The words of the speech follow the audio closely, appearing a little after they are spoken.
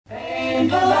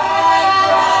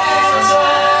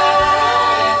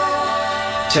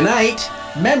Tonight,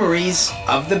 memories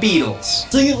of the Beatles.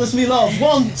 Sing it with me, love.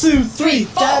 1, 2, 3.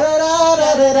 Da da da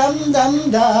da da dum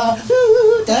dum da. Da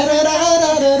da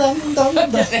da da dum dum da.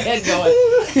 Get the head going.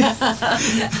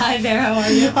 Hi there, how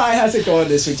are you? Hi, how's it going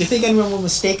this week? Do you think anyone will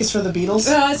mistake us for the Beatles?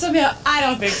 Somehow, I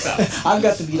don't think so. I've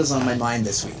got the Beatles on my mind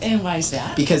this week. And why is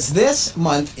that? Because this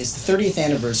month is the 30th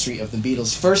anniversary of the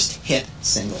Beatles' first hit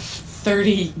single.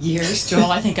 30 years, Joel.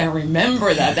 I think I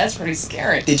remember that. That's pretty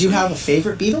scary. Did you have a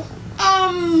favorite Beatle?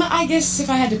 I guess if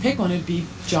I had to pick one, it'd be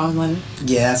John Lennon.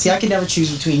 Yeah, see, I could never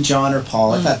choose between John or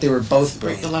Paul. I thought they were both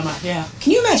Great brilliant. dilemma, yeah.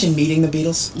 Can you imagine meeting the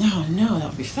Beatles? No, that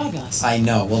would be fabulous. I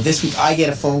know. Well, this week I get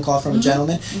a phone call from a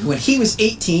gentleman who, when he was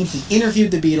 18, he interviewed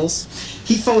the Beatles,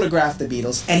 he photographed the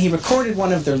Beatles, and he recorded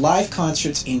one of their live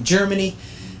concerts in Germany.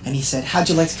 And he said, how'd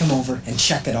you like to come over and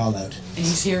check it all out? And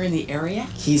he's here in the area?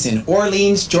 He's in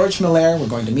Orleans, George Millaire. We're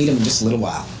going to meet him in just a little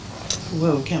while.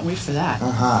 Whoa, can't wait for that.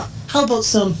 Uh-huh. How about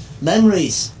some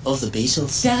memories of the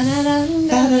Beatles?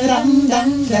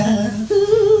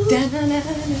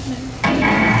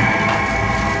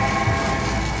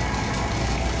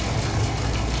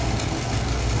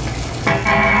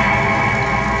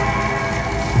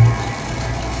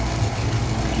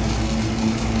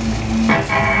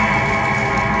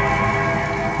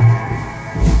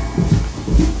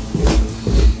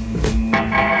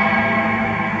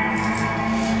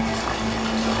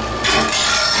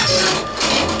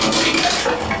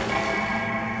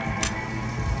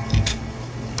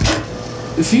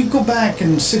 If you go back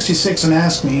in '66 and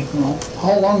ask me, well,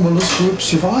 how long will this group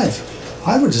survive?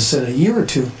 I would just said a year or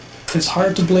two. It's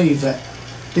hard to believe that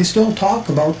they still talk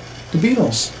about the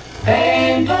Beatles.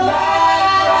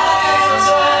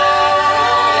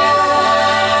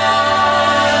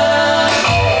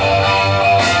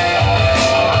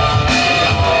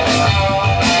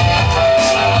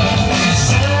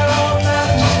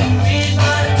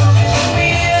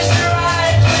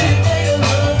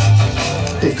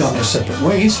 They've gone their separate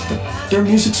ways, but their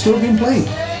music's still being played.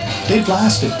 They've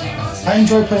lasted. I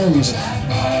enjoy playing their music.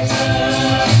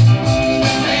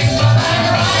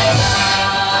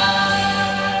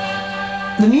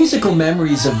 The musical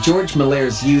memories of George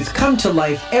Millaire's youth come to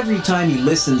life every time he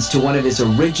listens to one of his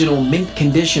original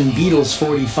mint-condition Beatles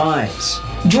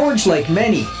 45s. George, like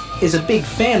many, is a big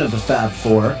fan of the Fab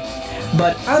Four,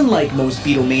 but unlike most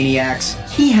Beatlemaniacs,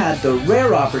 he had the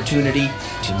rare opportunity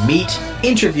to meet,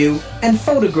 interview, and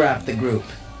photograph the group,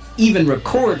 even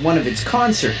record one of its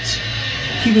concerts.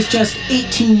 He was just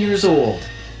 18 years old,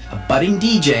 a budding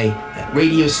DJ at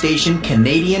radio station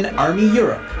Canadian Army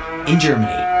Europe in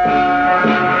Germany.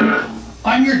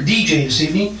 I'm your DJ this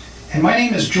evening, and my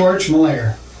name is George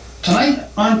Millaire. Tonight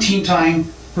on Teen Time,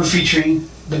 we're featuring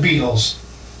the Beatles.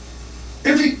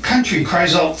 Every country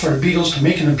cries out for the Beatles to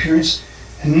make an appearance,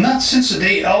 and not since the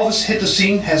day Elvis hit the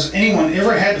scene has anyone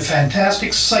ever had the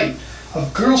fantastic sight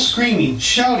of girls screaming,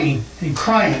 shouting, and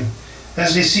crying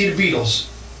as they see the Beatles,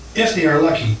 if they are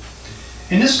lucky.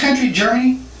 In this country,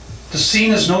 Germany, the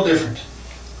scene is no different.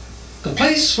 The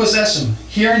place was Essen,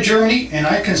 here in Germany, and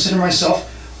I consider myself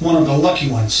one of the lucky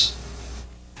ones.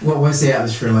 What was the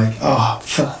atmosphere like? Oh,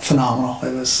 phenomenal.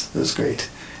 It was great.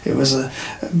 It was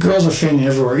girls were fainting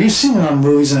everywhere. You've seen it on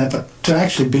movies and that, but to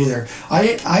actually be there,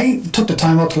 I took the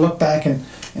time out to look back and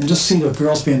just see the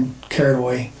girls being carried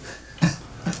away.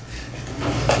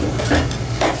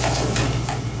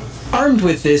 Armed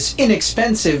with this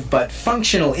inexpensive but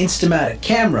functional Instamatic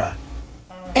camera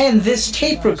and this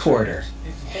tape recorder,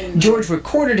 George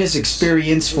recorded his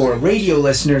experience for radio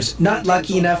listeners not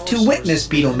lucky enough to witness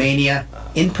Beatlemania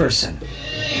in person.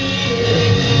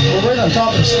 We're right on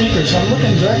top of the speakers. I'm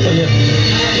looking directly at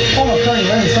Paul McCartney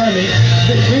right in front of me.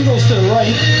 Ringo's to the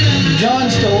right,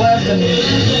 John's to the left, and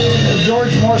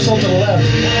George Marshall to the left.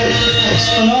 It's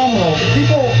phenomenal.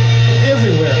 People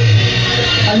everywhere.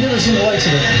 I've never seen the likes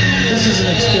of it. This is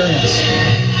an experience.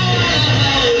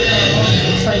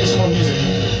 Let's try some more music.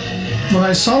 When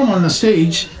I saw him on the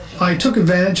stage, I took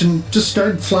advantage and just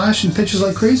started flashing pictures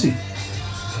like crazy.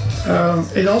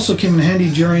 It also came in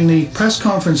handy during the press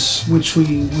conference which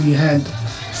we had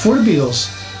for the Beatles.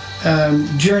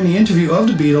 During the interview of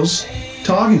the Beatles,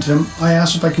 talking to them, I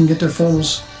asked if I can get their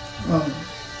photos,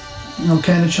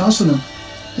 candid shots of them,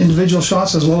 individual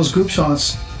shots as well as group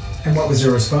shots. And what was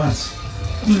their response?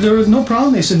 There was no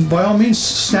problem. They said, by all means,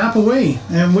 snap away.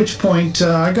 At which point,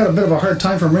 I got a bit of a hard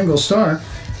time from Ringo Starr.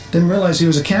 Didn't realize he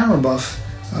was a camera buff.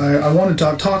 I wanted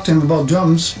to talk to him about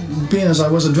drums, being as I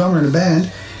was a drummer in a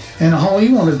band, and all he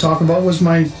wanted to talk about was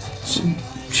my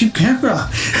cheap camera.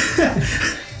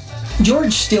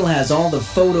 George still has all the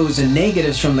photos and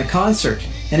negatives from the concert,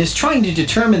 and is trying to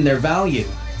determine their value.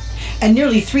 And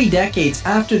nearly 3 decades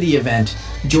after the event,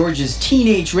 George's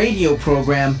teenage radio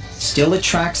program still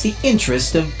attracts the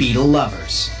interest of Beatle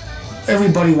lovers.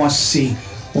 Everybody wants to see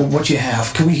what you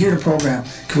have. Can we hear the program?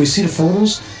 Can we see the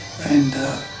photos? And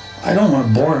I don't want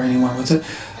to bore anyone with it.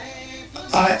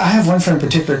 I have one friend in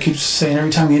particular who keeps saying,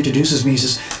 every time he introduces me, he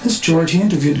says, "This is George, he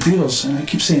interviewed the Beatles." And I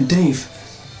keep saying, "Dave,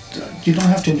 you don't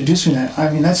have to introduce me to that. I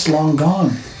mean, that's long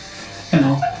gone, you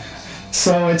know."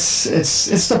 So it's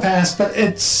the past, but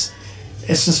it's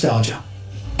nostalgia.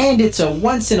 And it's a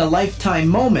once-in-a-lifetime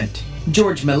moment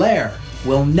George Millaire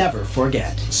will never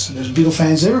forget. There's Beatle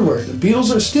fans everywhere. The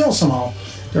Beatles are still somehow,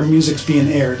 their music's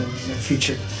being aired and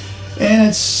featured. And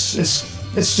it's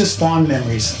just fond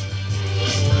memories.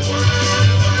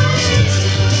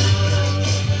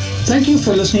 Thank you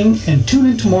for listening, and tune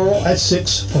in tomorrow at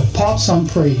 6 for Pops on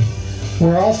Parade,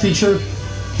 where I'll feature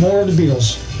more of the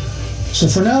Beatles. So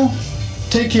for now,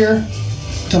 take care.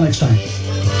 Till next time.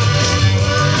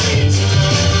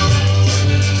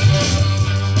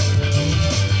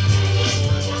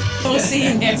 We'll see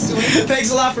you next week.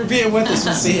 Thanks a lot for being with us.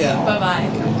 We'll see ya. Bye-bye.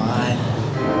 Come on.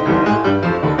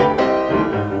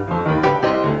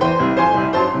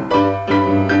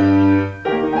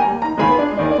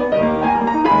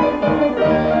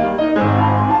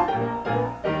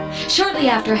 Shortly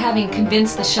after having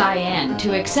convinced the Cheyenne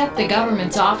to accept the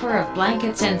government's offer of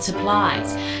blankets and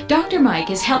supplies, Dr.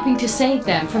 Mike is helping to save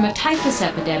them from a typhus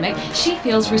epidemic she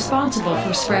feels responsible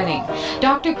for spreading.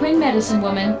 Dr. Quinn Medicine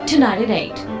Woman, tonight at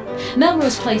 8.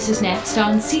 Melrose Place is next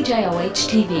on CJOH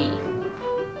TV.